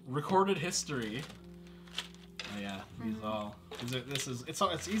 Recorded history. Oh, yeah, Yeah, these all.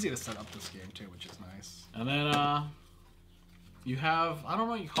 It's easy to set up this game too, which is nice. And then you have, I don't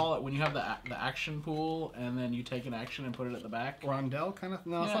know what you call it when you have the action pool and then you take an action and put it at the back. Rondelle kind of?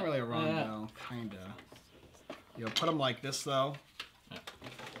 No, it's not really a rondelle. Kinda. You'll put them like this though. Yeah.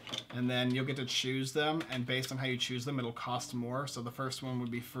 And then you'll get to choose them, and based on how you choose them, it'll cost more. So the first one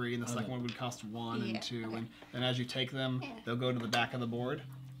would be free, and the second one would cost 1 and 2. And as you take them, they'll go to the back of the board.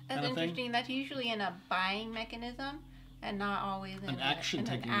 That's interesting. That's usually in a buying mechanism, and not always in an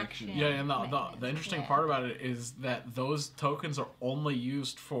action-taking mechanism. Yeah, and the interesting part about it is that those tokens are only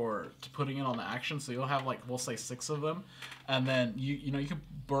used for putting in on the action. So you'll have, like, we'll say 6 of them, and then you can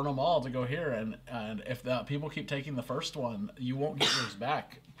burn them all to go here. And if the people keep taking the first one, you won't get yours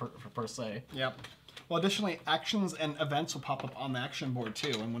back per se. Yep. Well, additionally, actions and events will pop up on the action board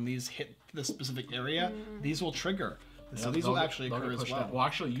too, and when these hit this specific area, these will trigger. So these will actually occur as well. Well,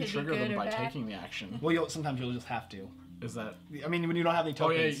 actually, you trigger them by taking the action. Well, sometimes you'll just have to. Is that? I mean, when you don't have any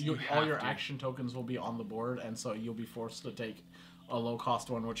tokens, all your action tokens will be on the board, and so you'll be forced to take a low-cost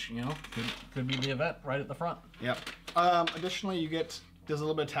one, which could be the event right at the front. Yep. Additionally, there's a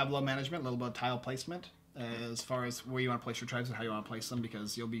little bit of tableau management, a little bit of tile placement, as far as where you want to place your tribes and how you want to place them,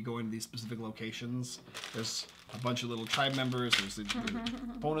 because you'll be going to these specific locations. There's a bunch of little tribe members. There's the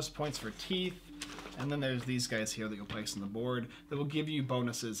bonus points for teeth. And then there's these guys here that you'll place on the board that will give you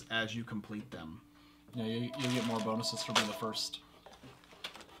bonuses as you complete them. Yeah, you'll get more bonuses for being the first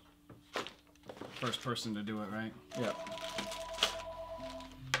person to do it, right? Yeah.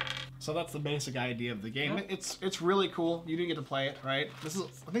 So that's the basic idea of the game. Yeah. It's really cool. You do get to play it, right? I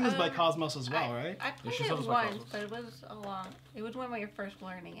think this is by Cosmos as well, right? I played it once, but it was when we were first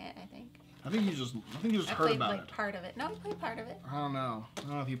learning it, I think. I think you just heard about it. Part of it. No, I played part of it. I don't know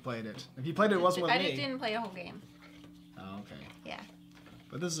if you played it. If you played it, it wasn't with me. I just didn't play a whole game. Oh, okay. Yeah.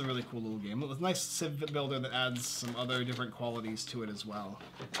 But this is a really cool little game. It's a nice civ builder that adds some other different qualities to it as well.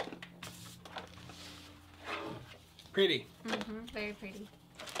 Pretty. Very pretty.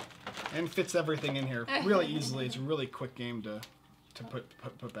 And fits everything in here really easily. It's a really quick game to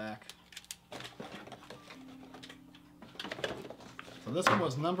put back. So this one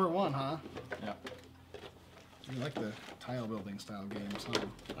was number 1, huh? Yeah. You like the tile building style games,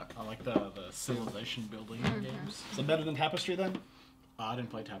 huh? I like the civilization building games. So better than Tapestry then? I didn't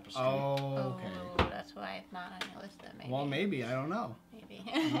play Tapestry. Oh, okay. Oh, that's why it's not on your list then, maybe. Well, maybe. I don't know. Maybe.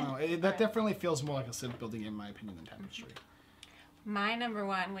 I don't know. That definitely feels more like a civ building game, in my opinion, than Tapestry. My number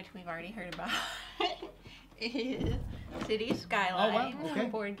 1, which we've already heard about, is City Skyline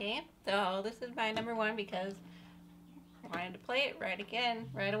board game. So this is my number 1 because I wanted to play it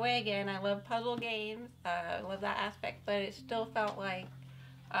right away again. I love puzzle games. I love that aspect, but it still felt like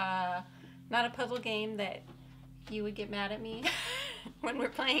not a puzzle game that you would get mad at me when we're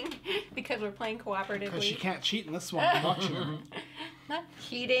playing, because we're playing cooperatively. Because you can't cheat in this one. I'm watching you. Not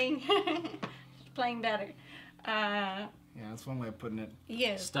cheating. Just playing better. Yeah, that's one way of putting it.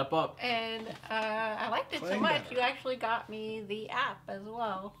 Yes. Step up. And I liked it so much, you actually got me the app as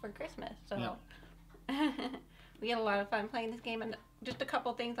well for Christmas. So we had a lot of fun playing this game. And just a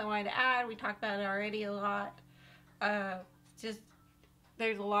couple things I wanted to add. We talked about it already a lot.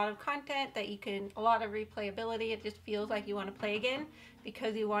 There's a lot of content that a lot of replayability. It just feels like you want to play again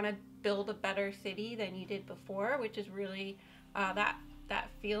because you want to build a better city than you did before, which is really that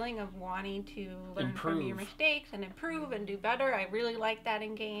feeling of wanting to learn from your mistakes and improve and do better. I really like that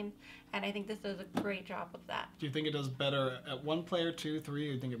in games, and I think this does a great job of that. Do you think it does better at 1 player, 2, 3,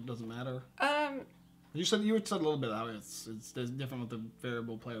 or you think it doesn't matter? You said a little bit how it's different with the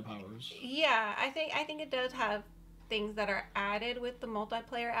variable player powers. Yeah, I think it does have things that are added with the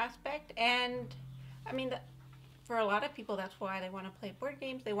multiplayer aspect, and I mean, for a lot of people, that's why they want to play board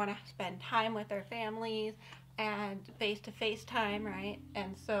games. They want to spend time with their families and face-to-face time, right?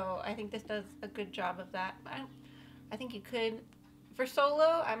 And so I think this does a good job of that. I think you could, for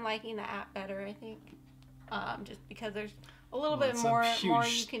solo, I'm liking the app better, I think, just because there's a little bit more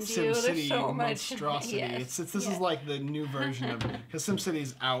you can do. There's so much monstrosity. Yes. This is like the new version of, because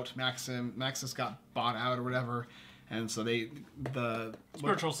SimCity's out, Maxis got bought out or whatever. And so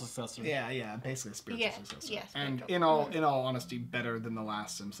spiritual successor. Yeah, basically a spiritual successor. Yes, and in all honesty, better than the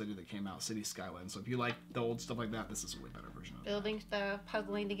last SimCity that came out, City Skyline. So if you like the old stuff like that, this is a way better version of it. Building stuff,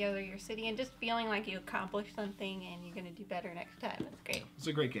 puzzling together your city, and just feeling like you accomplished something and you're going to do better next time. It's great. It's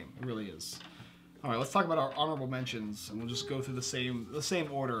a great game. It really is. All right, let's talk about our honorable mentions, and we'll just go through the same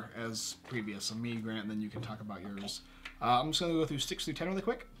order as previous. So me, Grant, and then you can talk about yours. I'm just going to go through 6 through 10 really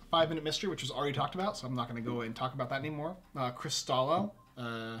quick. 5-Minute Mystery, which was already talked about, so I'm not going to go and talk about that anymore. Cristallo.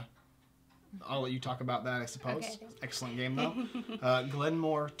 I'll let you talk about that, I suppose. Okay. Excellent game, though.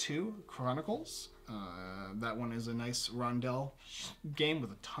 Glenmore 2 Chronicles. That one is a nice rondel game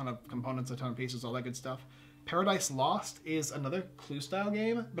with a ton of components, a ton of pieces, all that good stuff. Paradise Lost is another Clue-style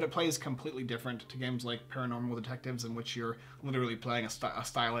game, but it plays completely different to games like Paranormal Detectives, in which you're literally playing a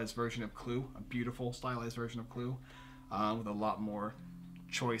stylized version of Clue, a beautiful stylized version of Clue, with a lot more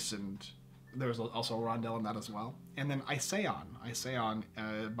choice, and there's also a rondel in that as well. And then Iseon,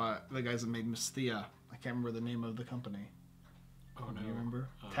 by the guys that made Miss Thea. I can't remember the name of the company. Oh, no. Do you remember?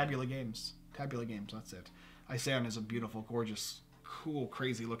 Tabula Games, that's it. Iseon is a beautiful, gorgeous, cool,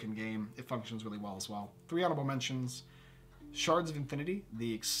 crazy-looking game. It functions really well as well. 3 honorable mentions. Shards of Infinity,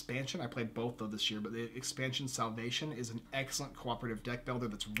 the expansion. I played both though this year, but the expansion Salvation is an excellent cooperative deck builder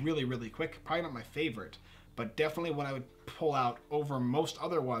that's really, really quick. Probably not my favorite, but definitely one I would pull out over most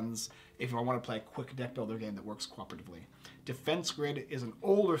other ones if I want to play a quick deck builder game that works cooperatively. Defense Grid is an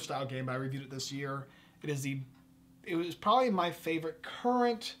older style game, but I reviewed it this year. It was probably my favorite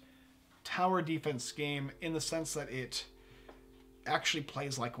current tower defense game in the sense that it actually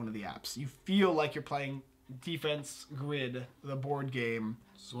plays like one of the apps. You feel like you're playing Defense Grid, the board game.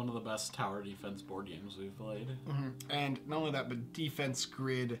 It's one of the best tower defense board games we've played. Mm-hmm. And not only that, but Defense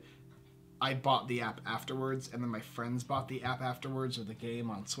Grid, I bought the app afterwards, and then my friends bought the app afterwards, or the game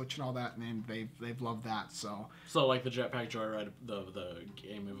on Switch and all that, and they've loved that. So like the Jetpack Joyride, the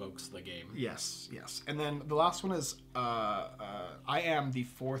game evokes the game. Yes. And then the last one is I Am the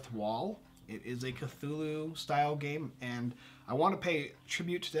Fourth Wall. It is a Cthulhu-style game, and I want to pay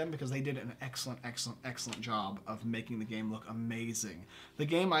tribute to them because they did an excellent job of making the game look amazing. The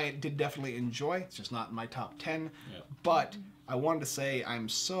game I did definitely enjoy. It's just not in my top 10, but I wanted to say I'm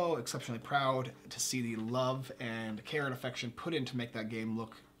so exceptionally proud to see the love and care and affection put in to make that game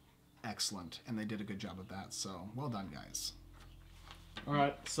look excellent, and they did a good job of that, so well done, guys. All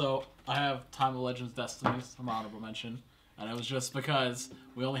right, so I have Time of Legends Destinies, an honorable mention. And it was just because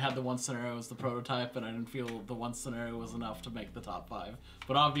we only had the one scenario as the prototype, and I didn't feel the one scenario was enough to make the top 5.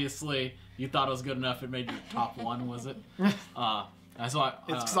 But obviously, you thought it was good enough, it made your top 1, was it?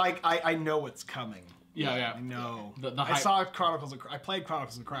 It's like, I know what's coming. Yeah. I know. I saw I played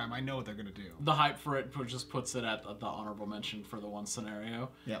Chronicles of Crime. I know what they're going to do. The hype for it just puts it at the honorable mention for the one scenario.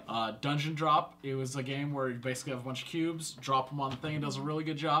 Yep. Dungeon Drop, it was a game where you basically have a bunch of cubes, drop them on the thing, it does a really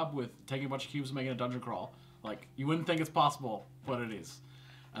good job with taking a bunch of cubes and making a dungeon crawl. Like, you wouldn't think it's possible, but it is.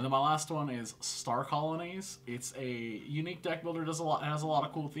 And then my last one is Star Colonies. It's a unique deck builder. It has a lot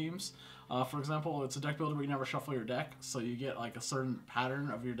of cool themes. For example, it's a deck builder where you never shuffle your deck, so you get like a certain pattern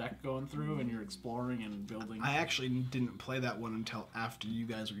of your deck going through, and you're exploring and building. I actually didn't play that one until after you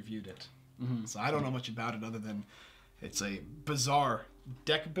guys reviewed it. Mm-hmm. So I don't know much about it other than it's a bizarre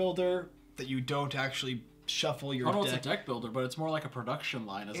deck builder that you don't actually shuffle your deck. I don't know it's a deck builder, but it's more like a production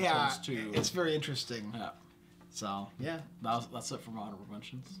line as opposed to... it's very interesting. Yeah. So, yeah. That's it for my honorable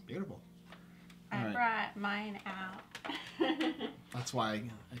mentions. Beautiful. I brought mine out. That's why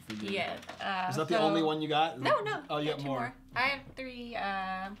I figured. Yes. Is that the only one you got? No. Oh, you got more. I have 3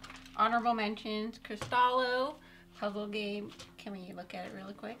 honorable mentions. Cristallo, puzzle game. Can we look at it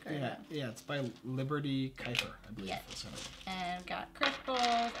really quick? Or yeah, it's by Liberty Kuiper, I believe. Yes. And got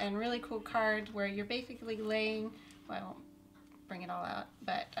crystals and really cool cards where you're basically laying, well, I won't bring it all out,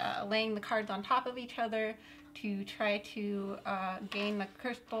 but laying the cards on top of each other to try to gain the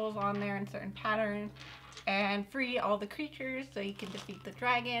crystals on there in certain patterns and free all the creatures so you can defeat the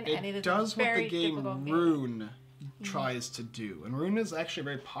dragon. And it is does a very what the game difficult Rune tries to do. And Rune is actually a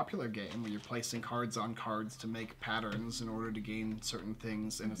very popular game where you're placing cards on cards to make patterns in order to gain certain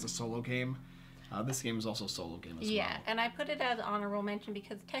things, and it's a solo game. This game is also a solo game as well. Yeah, and I put it as an honorable mention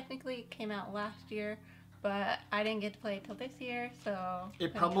because technically it came out last year, but I didn't get to play it till this year, so...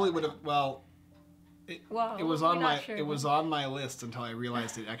 It probably would have... It was on my list until I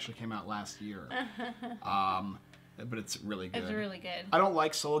realized it actually came out last year. But it's really good. It's really good. I don't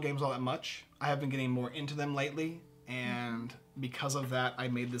like solo games all that much. I have been getting more into them lately, and because of that, I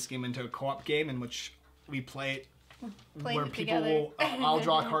made this game into a co-op game in which we play it where people will... I'll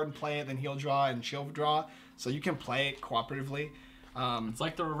draw a card and play it, then he'll draw and she'll draw. So you can play it cooperatively. It's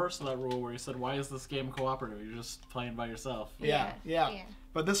like the reverse of that rule where you said, why is this game cooperative? You're just playing by yourself. Yeah.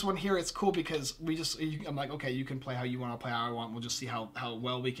 But this one here, it's cool because I'm like, okay, you can play how you want, I'll play how I want. We'll just see how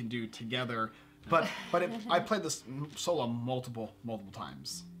well we can do together. But I played this solo multiple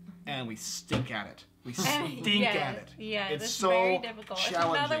times, and we stink at it. We stink at it. Yeah, it's so so very difficult.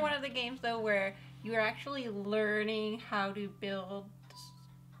 challenging. It's another one of the games, though, where you're actually learning how to build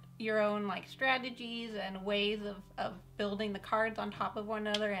your own strategies and ways of building the cards on top of one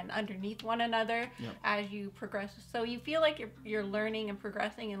another and underneath one another as you progress. So you feel like you're learning and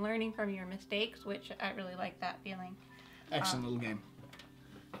progressing and learning from your mistakes, which I really like that feeling. Excellent little game.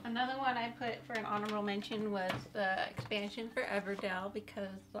 Another one I put for an honorable mention was the expansion for Everdell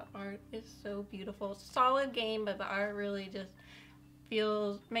because the art is so beautiful. It's a solid game, but the art really just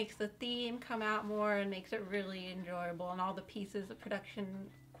makes the theme come out more and makes it really enjoyable, and all the pieces of production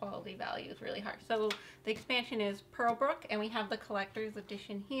quality value is really hard. So the expansion is Pearlbrook, and we have the collector's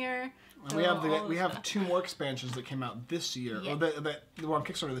edition here. And we have 2 more expansions that came out this year, or that were on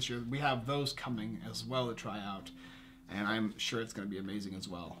Kickstarter this year. We have those coming as well to try out, and I'm sure it's going to be amazing as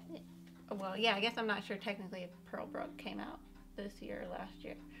well. Well, yeah, I guess I'm not sure technically if Pearlbrook came out this year or last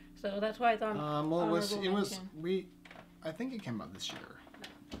year, so that's why it's on. I think it came out this year.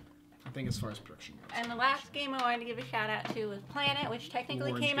 I think as far as production goes. And the last game I wanted to give a shout out to was Planet, which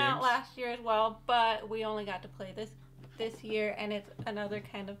technically Orange came out Games. last year as well, but we only got to play this year, and it's another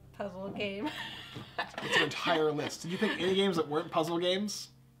kind of puzzle game. It's an entire list. Did you pick any games that weren't puzzle games?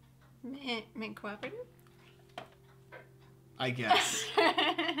 Mint Cooperative? I guess.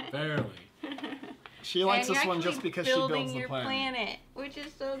 Barely. She likes And this you're one just actually because she builds building the your planet. which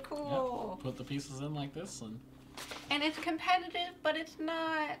is so cool. Put the pieces in like this and... And it's competitive, but it's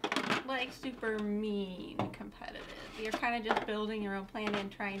not like super mean competitive. You're kind of just building your own planet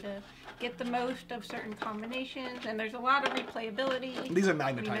and trying to get the most of certain combinations, and there's a lot of replayability. These are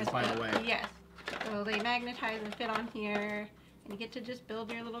magnetized, by the way. Yes. So they magnetize and fit on here, and you get to just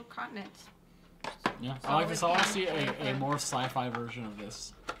build your little continents. Yeah, I like this. I want to see a more sci-fi version of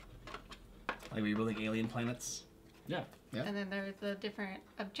this. Like rebuilding alien planets. Yeah. Yeah. And then there's the different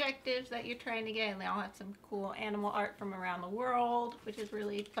objectives that you're trying to get, and they all have some cool animal art from around the world, which is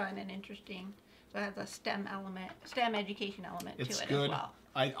really fun and interesting. So it has a STEM education element to it good. as well.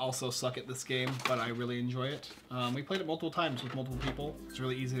 I also suck at this game, but I really enjoy it. We played it multiple times with multiple people. It's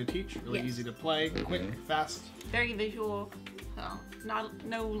really easy to teach, really easy to play, quick, fast. Very visual. So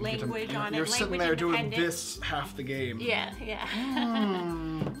no language on it. You're sitting there doing independent. this half the game. Yeah, yeah.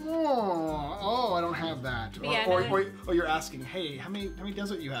 Oh, I don't have that. Yeah, Or you're asking, hey, how many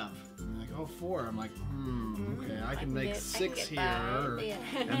desert you have? And they're like, oh, 4. I'm like, okay, I can make 6 here. Yeah.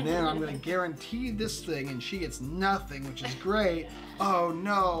 And then I'm going to guarantee this thing, and she gets nothing, which is great. Oh,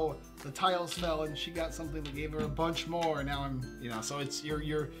 no, the tiles fell, and she got something that gave her a bunch more. And now I'm, so it's,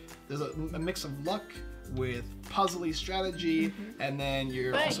 there's a mix of luck with puzzly strategy, and then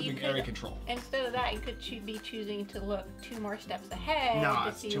you're also doing area control. Instead of that, you could be choosing to look 2 more steps ahead. No, to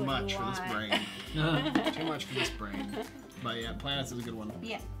it's see too what much you for this want. brain. Too much for this brain. But yeah, Planets is a good one.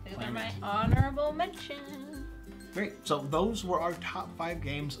 Yeah, those are my honorable mentions. Great. So those were our top 5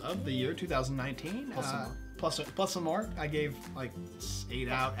 games of the year 2019. Plus some more. I gave like 8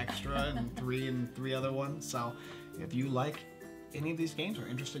 out extra and 3 other ones. So if you like any of these games or are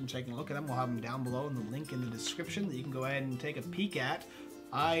interested in taking a look at them, we'll have them down below in the link in the description that you can go ahead and take a peek at.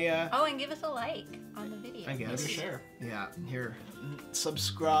 And give us a like on the video. I guess. Maybe share. Yeah, here.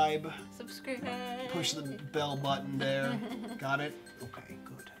 Subscribe. Push the bell button there. Got it? Okay,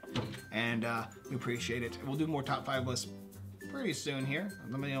 good. And we appreciate it. We'll do more top 5 lists pretty soon here.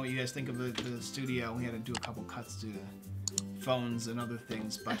 Let me know what you guys think of the studio. We had to do a couple cuts due to phones and other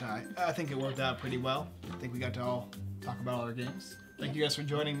things, but I think it worked out pretty well. I think we got to all talk about all our games. Thank you guys for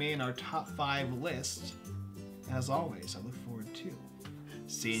joining me in our top 5 list. As always, I look forward to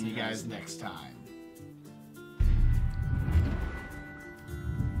seeing you guys next time.